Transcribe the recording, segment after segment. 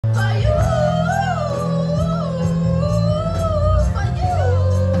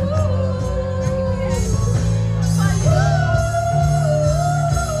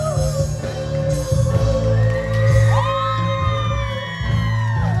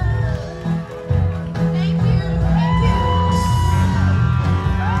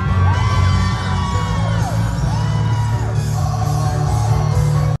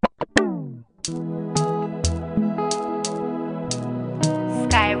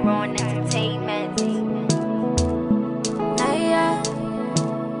Entertainment.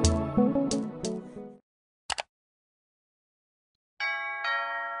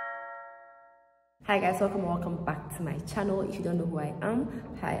 Hi guys, welcome back to my channel. If you don't know who I am,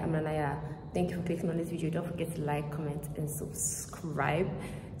 hi, I'm Naya. Thank you for clicking on this video. Don't forget to like, comment and subscribe.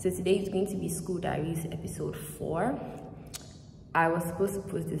 So today is going to be School Diaries episode 4. I was supposed to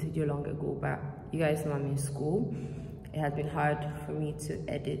post this video long ago, but you guys know I'm in school. It has been hard for me to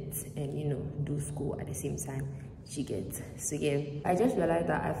edit and do school at the same time. You get. So yeah, I just realized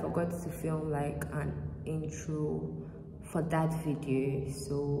that I forgot to film like an intro for that video,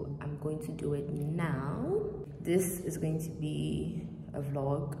 so I'm going to do it now. This is going to be a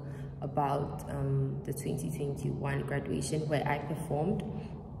vlog about the 2021 graduation where I performed.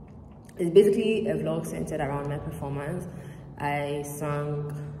 It's basically a vlog centered around my performance. I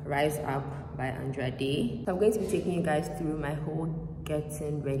sang Rise Up by Andra Day. So I'm going to be taking you guys through my whole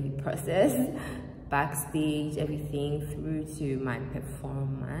getting ready process, backstage, everything through to my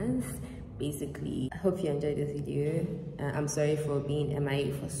performance. Basically, I hope you enjoyed this video. I'm sorry for being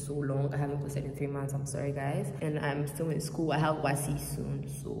MIA for so long. I haven't posted in 3 months. I'm sorry guys, and I'm still in school. I have WASI soon,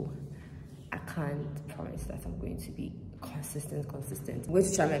 so I can't promise that I'm going to be consistent. I'm going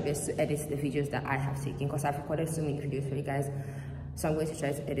to try my best to edit the videos that I have taken, because I've recorded so many videos for you guys, so I'm going to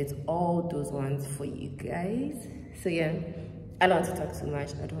try to edit all those ones for you guys. So yeah, I don't want to talk too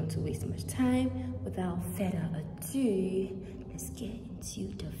much. I don't want to waste too much time. Without further ado, let's get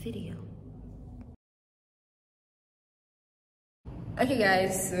into the video. Okay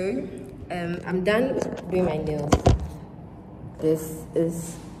guys, so I'm done doing my nails. This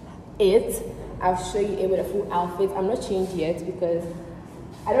is it. I'll show you it with a full outfit. I'm not changed yet because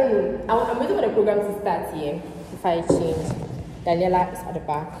I don't know. I'm waiting for the program to start here. If I change, Daniela is at the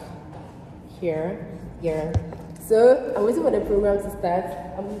back here. So I'm waiting for the program to start.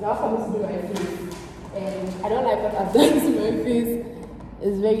 I'm now coming to do my face, and I don't like what I've done to my face.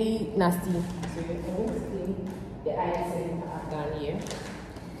 It's very nasty. So I'm going to clean the icing I've done here.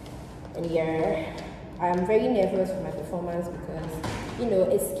 And here, I'm very nervous for my performance because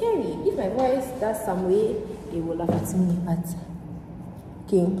it's scary. If my voice does some way, they will laugh at me. But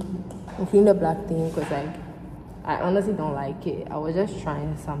okay, I'm cleaning the black thing because I honestly don't like it. I was just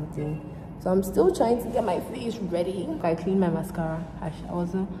trying something, so I'm still trying to get my face ready. I cleaned my mascara. I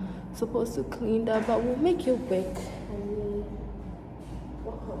wasn't supposed to clean that, but we'll make it work.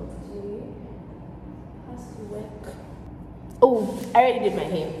 Oh, I already did my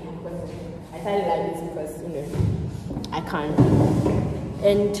hair. I started like this because I can't.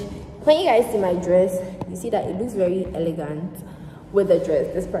 And when you guys see my dress, you see that it looks very elegant with the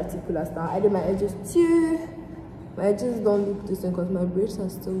dress, this particular style. I did my edges too. My edges don't look the same because my braids are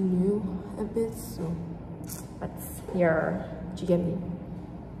still new a bit, so but yeah, do you get me?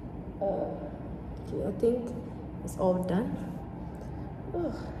 Okay, I think it's all done.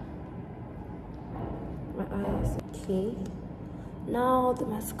 Ugh. My eyes. Okay, now the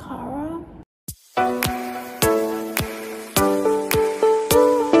mascara.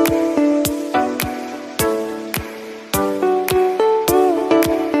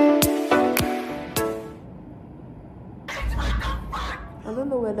 I don't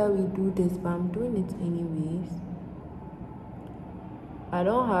know whether we do this, but I'm doing it anyways. I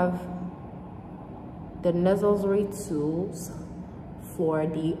don't have the necessary tools for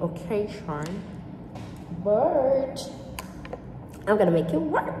the occasion, but I'm gonna make it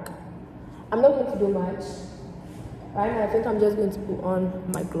work. I'm not going to do much. Right now, I think I'm just going to put on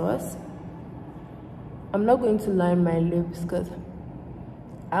my gloss. I'm not going to line my lips because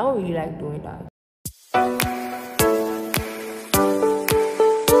I don't really like doing that.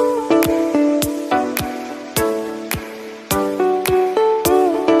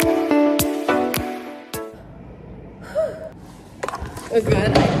 Oh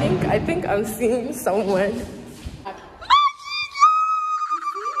God, I think I'm seeing someone.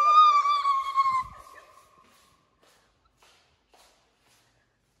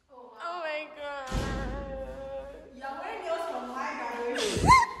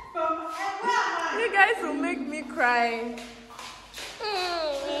 Cry.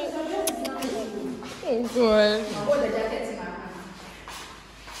 Oh God.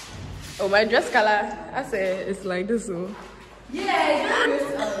 Oh, my dress color. I say it's like this. So. Yeah.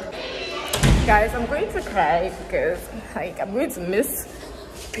 Guys, I'm going to cry because I'm going to miss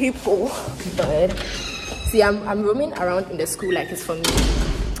people. But see, I'm roaming around in the school like it's for me.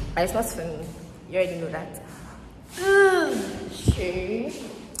 But it's not for me. You already know that. Sure.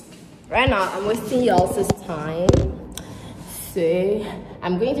 Right now, I'm wasting y'all's time. So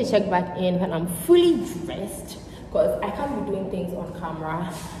I'm going to check back in when I'm fully dressed, because I can't be doing things on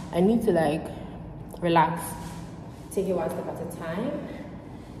camera. I need to like relax, take it one step at a time.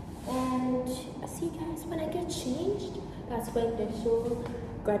 And I see you guys when I get changed. That's when the show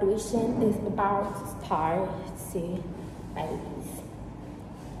graduation is about to start. See,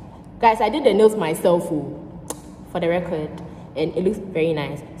 guys, I did the nails myself for the record, and it looks very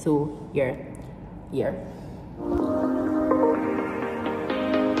nice. So yeah.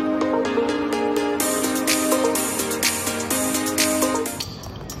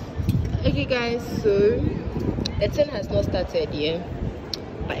 Okay guys, so the thing has not started yet,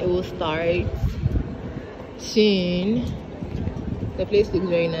 but it will start soon. The place looks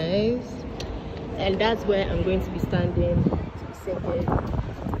very nice, and that's where I'm going to be standing to be singing,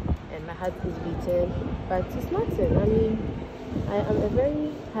 and my heart is beating, but it's nothing. I mean, I am a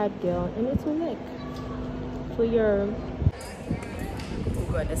very hard girl, and it will work. So you're... Oh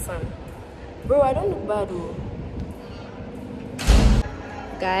god, the sun. Bro, I don't look bad though.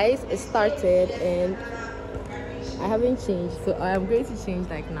 Guys, it started and I haven't changed, so I am going to change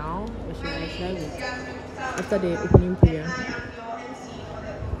like now, or should I wait after the opening prayer?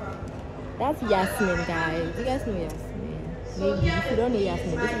 That's Yasmin, guys. You guys know Yasmin? Maybe if you don't know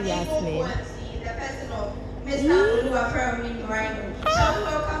Yasmin, this is Yasmin. Shall we welcome him with a round of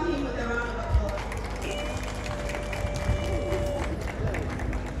applause?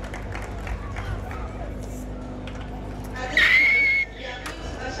 At this point, we are going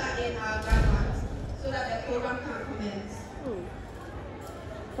to usher in our graduates so that the program can commence.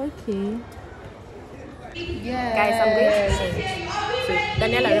 Okay. Yeah. Guys, I'm going to change. So,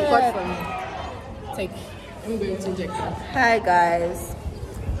 Daniela, record for me. I'm going to inject her. Hi guys.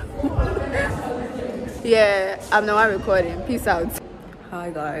 Yeah, I'm the one recording. Peace out. Hi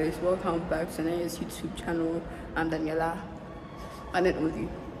guys, welcome back to Naya's YouTube channel. I'm Daniela. And then only.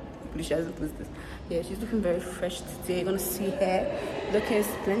 She hasn't posted this. Yeah, she's looking very fresh today. You're gonna see her looking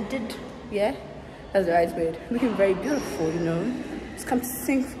splendid. Yeah, that's the right word. Looking very beautiful, you know. She's come to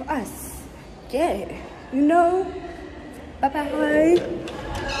sing for us. Yeah, you know. Bye bye.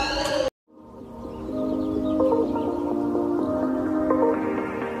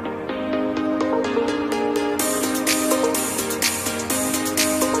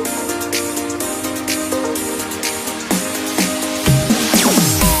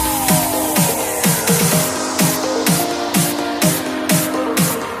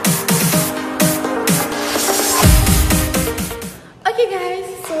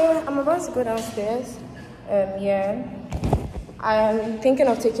 Go downstairs. Yeah, I'm thinking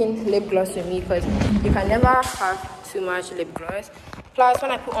of taking lip gloss with me because you can never have too much lip gloss. Plus,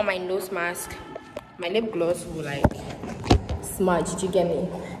 when I put on my nose mask, my lip gloss will like smudge. Do you get me?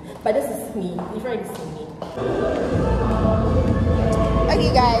 But this is me. You've already seen me.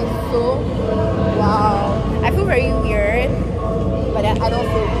 Okay, guys. So, wow, I feel very weird, but I don't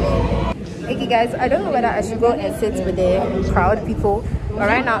feel weird. Okay, guys, I don't know whether I should go and sit with the crowd people. But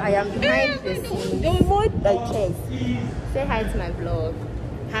right now, I am behind the scenes. Don't vote the chairs. Say hi to my vlog.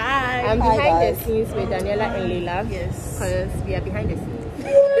 Hi. I'm behind the scenes with Daniela and Leila. Yes. Because we are behind the scenes.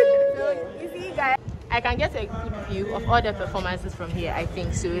 So, you see, guys, I can get a good view of all the performances from here, I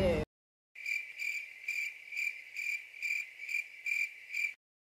think so. Yeah.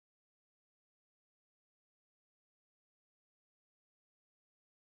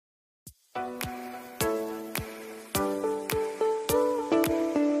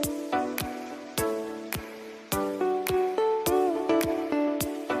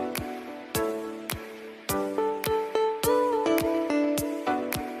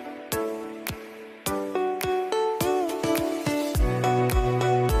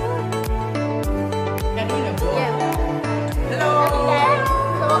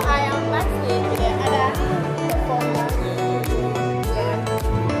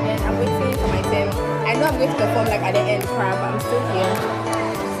 I'm going to perform like at the end crowd, but I'm still here.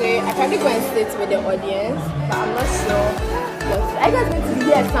 So I probably go and sit with the audience, but I'm not sure. But I guess going to be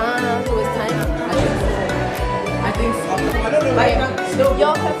here time. It was time. I think so. I don't know. Like,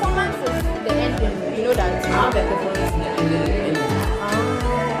 your performance is the ending. You know that. The performance is the ending.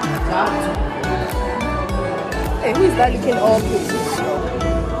 Hey, who is that looking all pretty?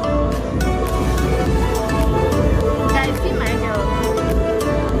 Guys, see my hair.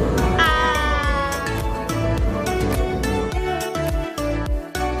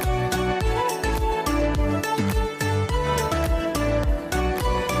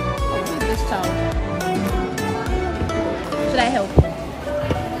 Should I help you?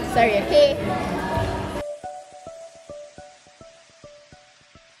 Sorry, okay?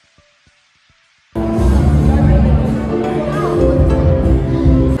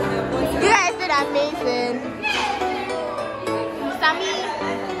 You guys did amazing.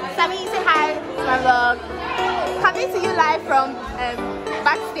 Sammy, say hi to my vlog. Coming to you live from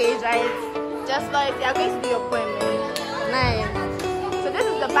backstage, right? Just like you are going to do your appointment. Nice. So this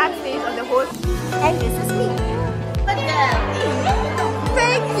is the backstage of the host, and this is me.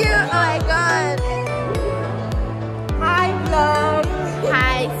 Thank you. Oh my god. Hi vlog.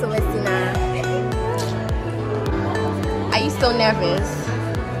 Hi Celestina. Are you still nervous?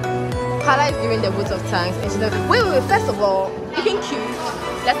 Carla is giving the vote of thanks and she's like, wait, first of all, looking cute.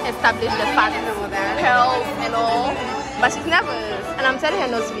 Let's establish the fact pearls and all. But she's nervous and I'm telling her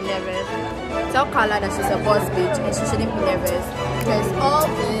not to be nervous. Tell Carla that she's a boss bitch and she shouldn't be nervous. Because all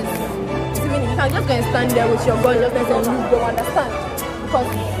this, you can just go and stand there with your gun just and you don't understand. Because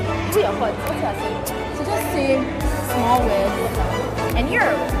we are hot, what you are saying? So just say small words and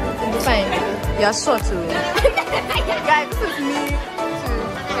you're fine. You are short too. Guys, this is me too.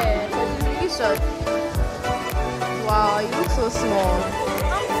 Yeah, she's really short. Wow, you look so small.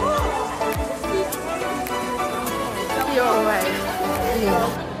 You're alright.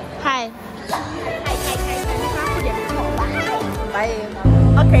 Hi.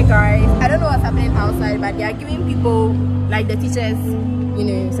 Bye. Okay guys, I don't know what's happening outside, but they are giving people, like the teachers, you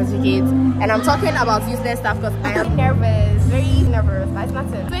know, certificates. And I'm talking about useless stuff because I am nervous, very nervous, but it's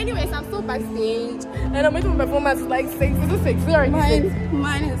nothing. So anyways, I'm still backstage and I'm waiting for my performance like 6. Is it 6?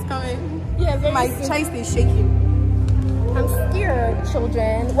 Mine is coming. Yeah, my chest is shaking. I'm scared,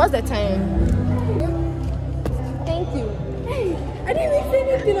 children. What's the time? Thank you. Hey, I didn't even say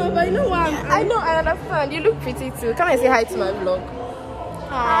anything, but you know what? I know, I understand. You look pretty too. Come and say hi to my vlog.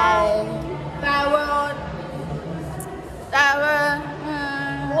 Hi.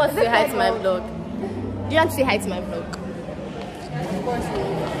 What? Say hi to my vlog. Do you want to say hi to my vlog? Of course.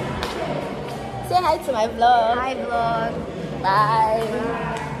 Say hi to my vlog. Hi vlog. Bye.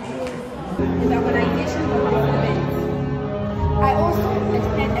 The organization of our event. I also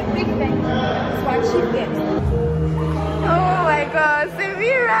extend a big thank you to our chief guest. Oh my god,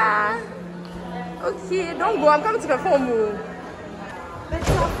 Samira! Okay, don't go, I'm coming to perform. Let's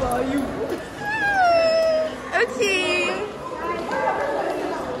clap for you. Okay.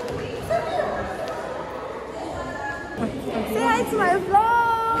 Say hi to my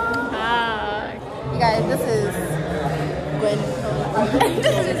vlog! Hi. You guys, this is Gwen.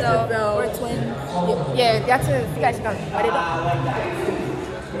 This is we're twins. Yeah, they're twins. You guys can. But they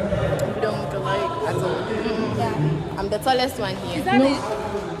don't look alike at all. Yeah. I'm the tallest one here. Is that it?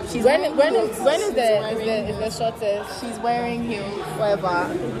 She's Gwen is the shortest. She's wearing heels. Whatever.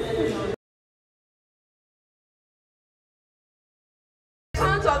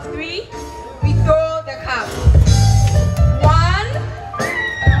 Count of 3, we throw the cup. 1,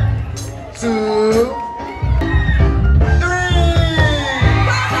 2, 3.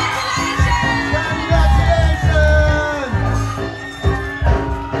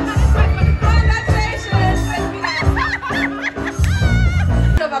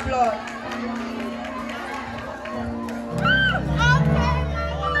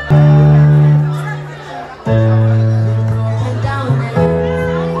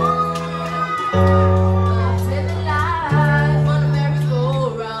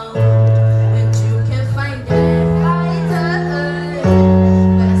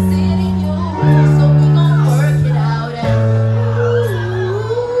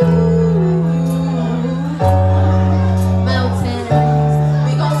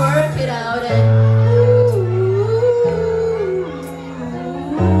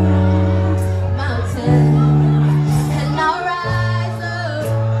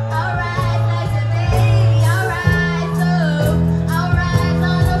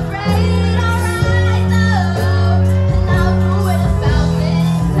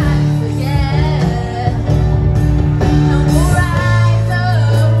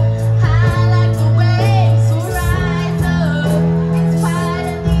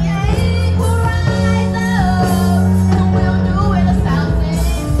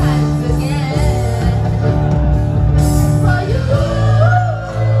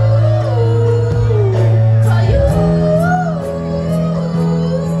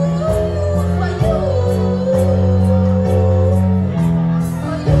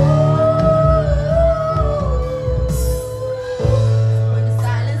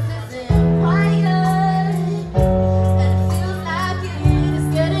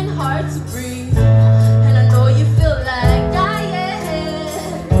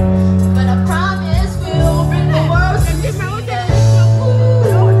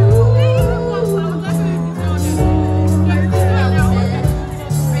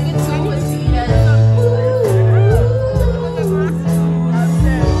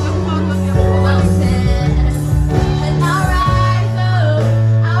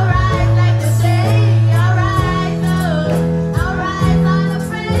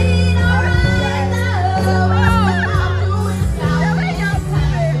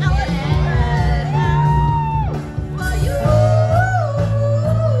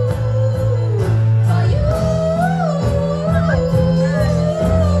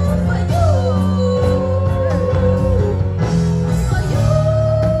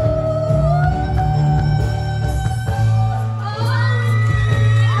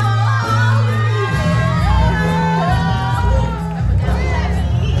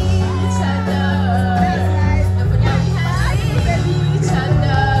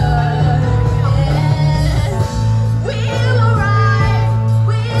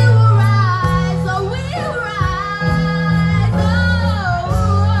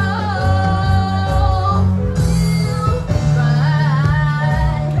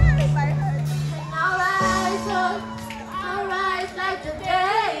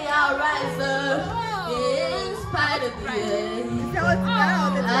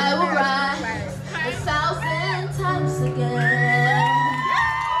 I will rise 1,000 times again.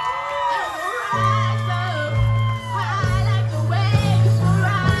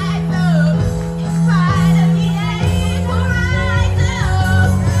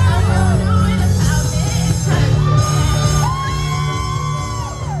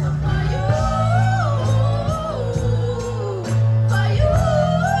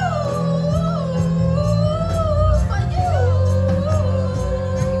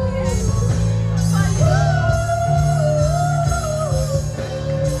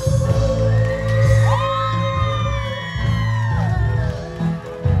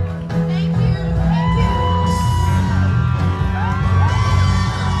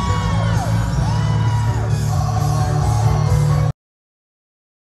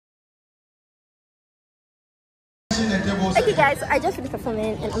 Okay guys, so I just finished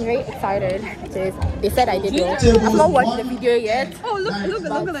performing and I'm very excited because they said I did well. I've not watched the video yet. Oh look at this.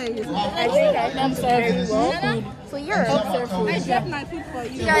 I think I done very well. So yeah, I dropped my food for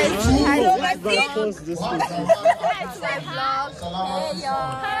you. Guys, Hey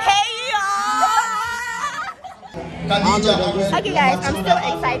y'all. Okay guys, I'm still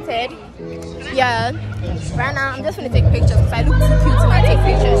excited. Yeah. Right now I'm just gonna take pictures because I look too cute when I take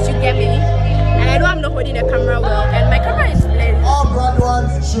pictures. You get me? And I know I'm not holding the camera well, and my camera is blurry. All brand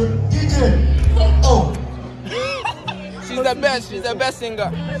ones should DJ. Oh. She's the best. She's the best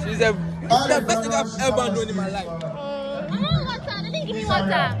singer. She's the best singer I've ever known in my life. I want water. They didn't give me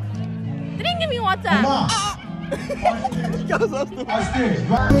water. They didn't give me water.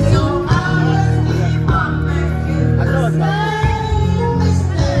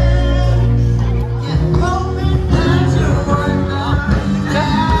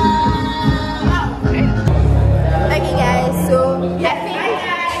 Okay guys, so I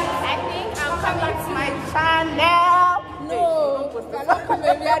think I'm coming to my channel. No, we're not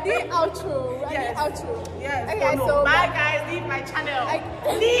coming. We are doing outro. Outro. Yes. Okay, so bye guys. Leave my channel.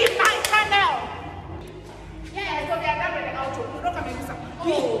 Leave my channel. Yeah, so we are done with the outro. We're not coming to some.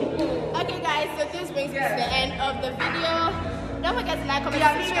 Okay guys, so this brings us to the end of the video. Don't forget to like, comment,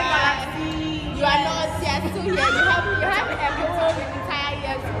 subscribe. You are not yet still here. You have everything the entire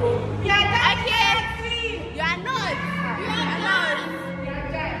year to go. You are not.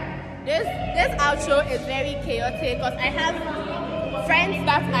 This outro is very chaotic because I have friends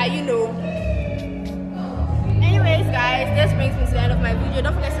that are, Anyways, guys, this brings me to the end of my video.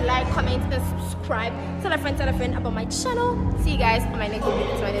 Don't forget to like, comment, and subscribe. Tell a friend about my channel. See you guys on my next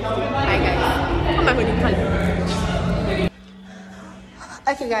video. Bye, guys. On my holding color.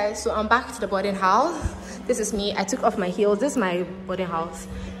 Okay, guys, so I'm back to the boarding house. This is me. I took off my heels. This is my boarding house.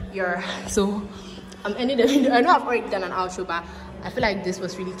 So I'm ending the video. I know I've already done an outro, but I feel like this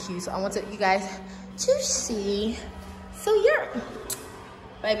was really cute, so I wanted you guys to see. So yeah,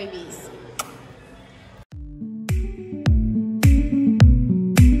 bye babies.